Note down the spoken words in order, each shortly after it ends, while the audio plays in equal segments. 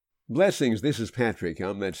Blessings, this is Patrick.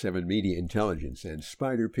 I'm that 7 Media Intelligence and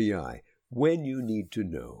Spider PI. When you need to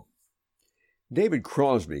know. David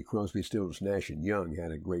Crosby, Crosby, Stills, Nash & Young,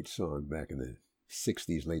 had a great song back in the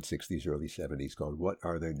 60s, late 60s, early 70s called What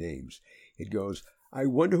Are Their Names? It goes, I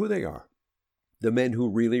wonder who they are, the men who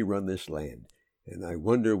really run this land, and I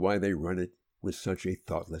wonder why they run it with such a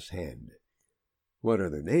thoughtless hand. What are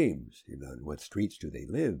their names, and on what streets do they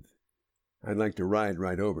live? I'd like to ride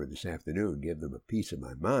right over this afternoon, give them a piece of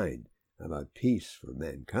my mind about peace for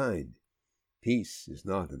mankind. Peace is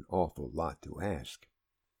not an awful lot to ask.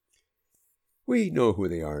 We know who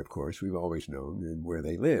they are, of course, we've always known, and where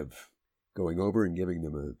they live. Going over and giving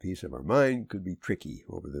them a piece of our mind could be tricky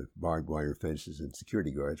over the barbed wire fences and security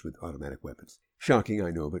guards with automatic weapons. Shocking, I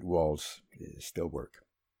know, but walls still work.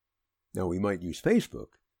 Now, we might use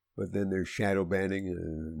Facebook, but then there's shadow banning,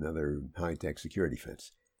 another high-tech security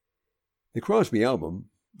fence. The Crosby album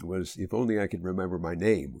was If Only I Could Remember My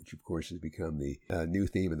Name, which of course has become the new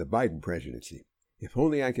theme of the Biden presidency. If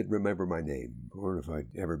only I could remember my name, or if I'd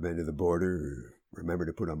ever been to the border, or remember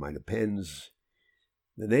to put on my Depends.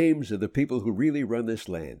 The names of the people who really run this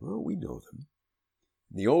land, well, we know them.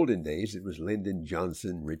 In the olden days, it was Lyndon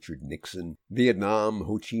Johnson, Richard Nixon, Vietnam,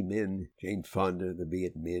 Ho Chi Minh, Jane Fonda, the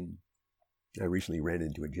Viet Minh. I recently ran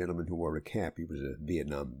into a gentleman who wore a cap. He was a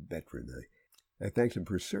Vietnam veteran. I thanked him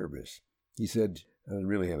for his service. He said, I didn't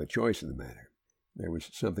really have a choice in the matter. There was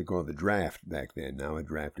something called the draft back then. Now a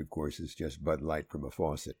draft, of course, is just Bud Light from a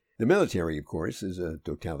faucet. The military, of course, is a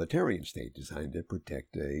totalitarian state designed to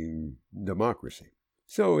protect a democracy.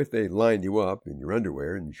 So if they lined you up in your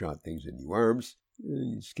underwear and shot things into your arms,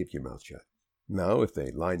 you keep your mouth shut. Now, if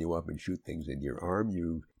they line you up and shoot things into your arm,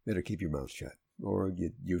 you better keep your mouth shut. Or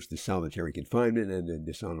you use the solitary confinement and a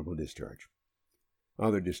dishonorable discharge.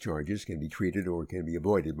 Other discharges can be treated or can be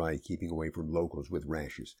avoided by keeping away from locals with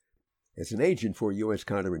rashes. As an agent for U.S.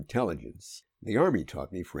 counterintelligence, the Army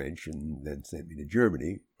taught me French and then sent me to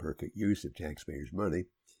Germany, perfect use of taxpayers' money.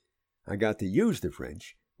 I got to use the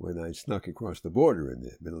French when I snuck across the border in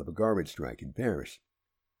the middle of a garbage strike in Paris.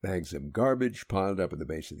 Bags of garbage piled up at the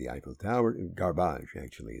base of the Eiffel Tower, garbage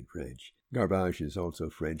actually in French. Garbage is also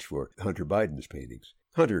French for Hunter Biden's paintings.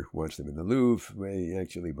 Hunter wants them in the Louvre, they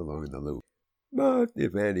actually belong in the Louvre. But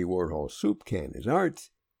if Andy Warhol's soup can is art,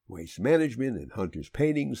 waste management and Hunter's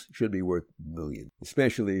paintings should be worth millions,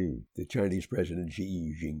 especially the Chinese President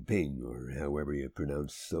Xi Jinping, or however you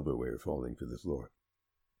pronounce silverware falling to the floor.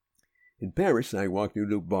 In Paris, I walked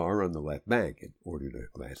into a bar on the left bank and ordered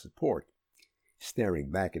a glass of port. Staring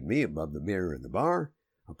back at me above the mirror in the bar,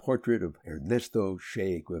 a portrait of Ernesto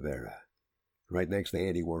Che Guevara, right next to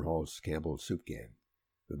Andy Warhol's Campbell's soup can.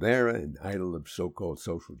 Guevara, an idol of so-called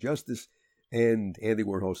social justice, and Andy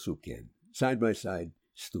Warhol's soup can, side by side,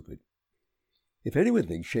 stupid. If anyone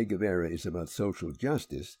thinks Che Guevara is about social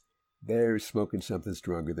justice, they're smoking something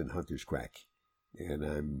stronger than Hunter's crack. And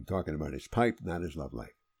I'm talking about his pipe, not his love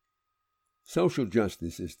life. Social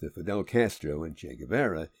justice is to Fidel Castro, and Che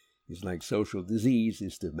Guevara is like social disease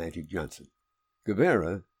is to Magic Johnson.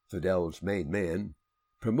 Guevara, Fidel's main man,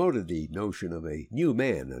 promoted the notion of a new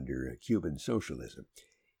man under Cuban socialism.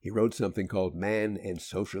 He wrote something called Man and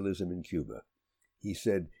Socialism in Cuba. He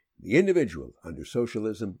said, the individual under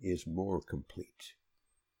socialism is more complete.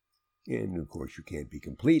 And, of course, you can't be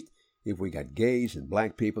complete if we got gays and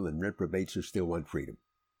black people and reprobates who still want freedom.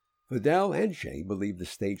 Fidel and Che believe the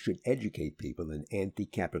state should educate people in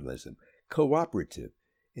anti-capitalism, cooperative,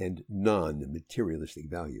 and non-materialistic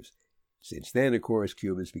values. Since then, of course,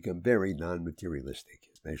 Cubans become very non-materialistic,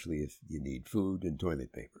 especially if you need food and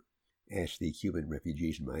toilet paper. Ask the Cuban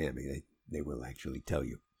refugees in Miami. They will actually tell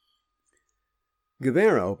you.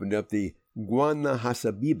 Guevara opened up the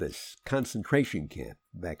Guanahasabibas concentration camp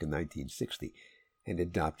back in 1960 and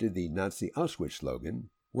adopted the Nazi Auschwitz slogan,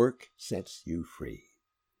 "Work sets you free."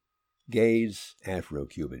 Gays,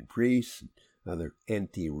 Afro-Cuban priests, and other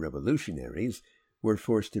anti-revolutionaries were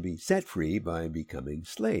forced to be set free by becoming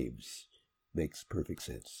slaves. Makes perfect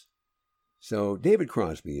sense. So, David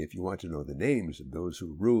Crosby, if you want to know the names of those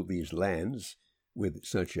who ruled these lands with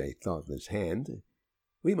such a thoughtless hand,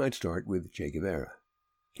 we might start with Che Guevara,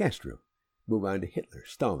 Castro, move on to Hitler,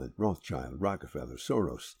 Stalin, Rothschild, Rockefeller,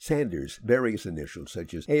 Soros, Sanders, various initials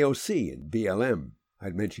such as AOC and BLM.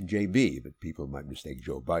 I'd mention JB, but people might mistake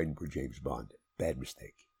Joe Biden for James Bond. Bad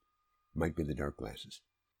mistake. Might be the dark glasses.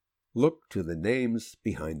 Look to the names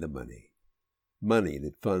behind the money. Money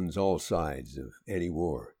that funds all sides of any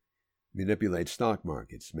war, manipulates stock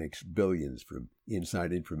markets, makes billions from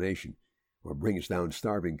inside information, or brings down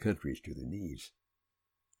starving countries to their knees.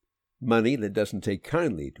 Money that doesn't take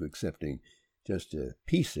kindly to accepting just a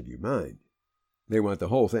piece of your mind. They want the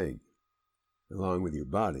whole thing. along with your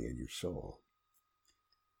body and your soul.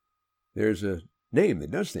 There's a name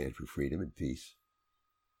that does stand for freedom and peace.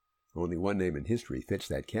 Only one name in history fits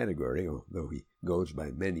that category, although he goes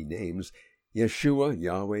by many names: Yeshua,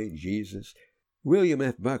 Yahweh, Jesus. William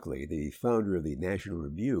F. Buckley, the founder of the National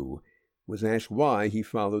Review, was asked why he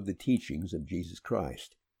followed the teachings of Jesus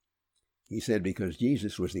Christ. He said because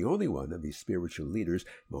Jesus was the only one of these spiritual leaders,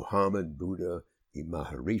 Mohammed, Buddha, the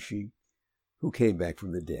Maharishi, who came back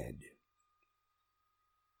from the dead.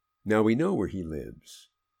 Now we know where he lives.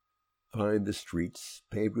 Find the streets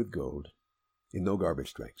paved with gold and no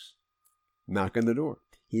garbage trucks. Knock on the door.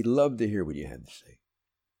 He'd love to hear what you had to say.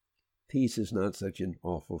 Peace is not such an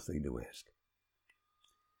awful thing to ask.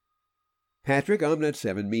 Patrick, Omnet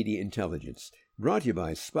 7 Media Intelligence, brought to you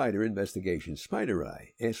by Spider Investigations,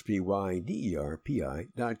 SpiderEye,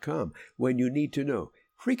 SPYDERPI.com. When you need to know.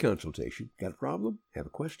 Free consultation. Got a problem? Have a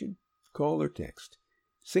question? Call or text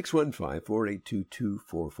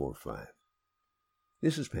 615-482-2445.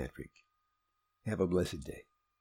 This is Patrick. Have a blessed day.